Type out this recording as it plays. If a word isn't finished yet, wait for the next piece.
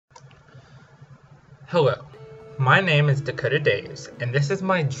Hello, my name is Dakota Days, and this is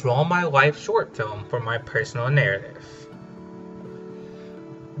my Draw My Life short film for my personal narrative.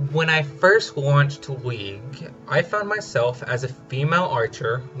 When I first launched League, I found myself as a female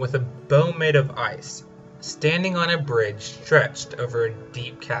archer with a bow made of ice, standing on a bridge stretched over a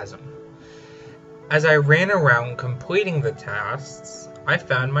deep chasm. As I ran around completing the tasks, I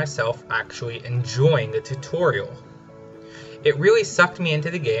found myself actually enjoying the tutorial. It really sucked me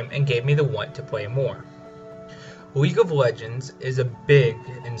into the game and gave me the want to play more. League of Legends is a big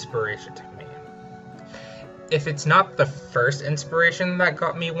inspiration to me. If it's not the first inspiration that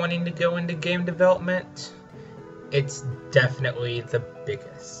got me wanting to go into game development, it's definitely the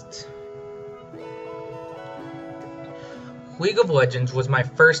biggest. League of Legends was my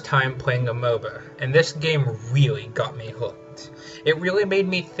first time playing a MOBA, and this game really got me hooked. It really made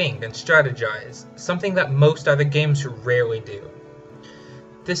me think and strategize, something that most other games rarely do.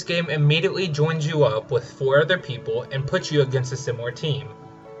 This game immediately joins you up with 4 other people and puts you against a similar team.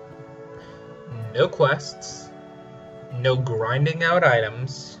 No quests, no grinding out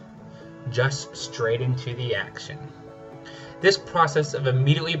items, just straight into the action. This process of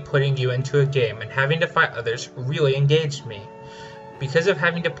immediately putting you into a game and having to fight others really engaged me. Because of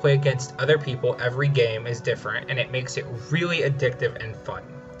having to play against other people, every game is different and it makes it really addictive and fun.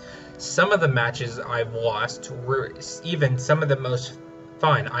 Some of the matches I've lost were even some of the most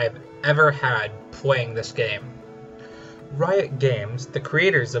fun I've ever had playing this game. Riot Games, the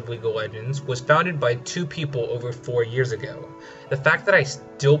creators of League of Legends, was founded by 2 people over 4 years ago. The fact that I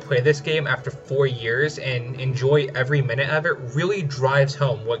still play this game after 4 years and enjoy every minute of it really drives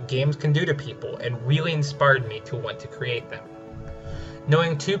home what games can do to people and really inspired me to want to create them.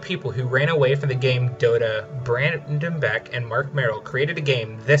 Knowing 2 people who ran away from the game Dota, Brandon Beck and Mark Merrill, created a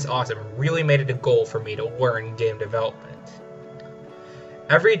game this awesome really made it a goal for me to learn game development.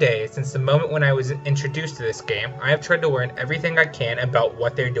 Every day, since the moment when I was introduced to this game, I have tried to learn everything I can about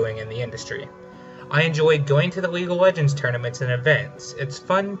what they're doing in the industry. I enjoy going to the League of Legends tournaments and events. It's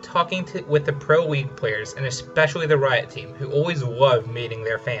fun talking with the Pro League players, and especially the Riot team, who always love meeting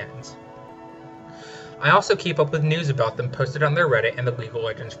their fans. I also keep up with news about them posted on their Reddit and the League of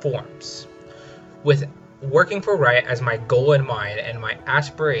Legends forums. With working for Riot as my goal in mind and my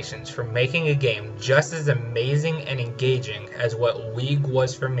aspirations for making a game just as amazing and engaging as what League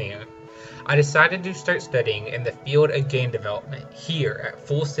was for me, I decided to start studying in the field of game development here at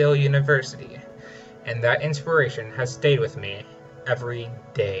Full Sail University, and that inspiration has stayed with me every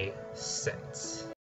day since.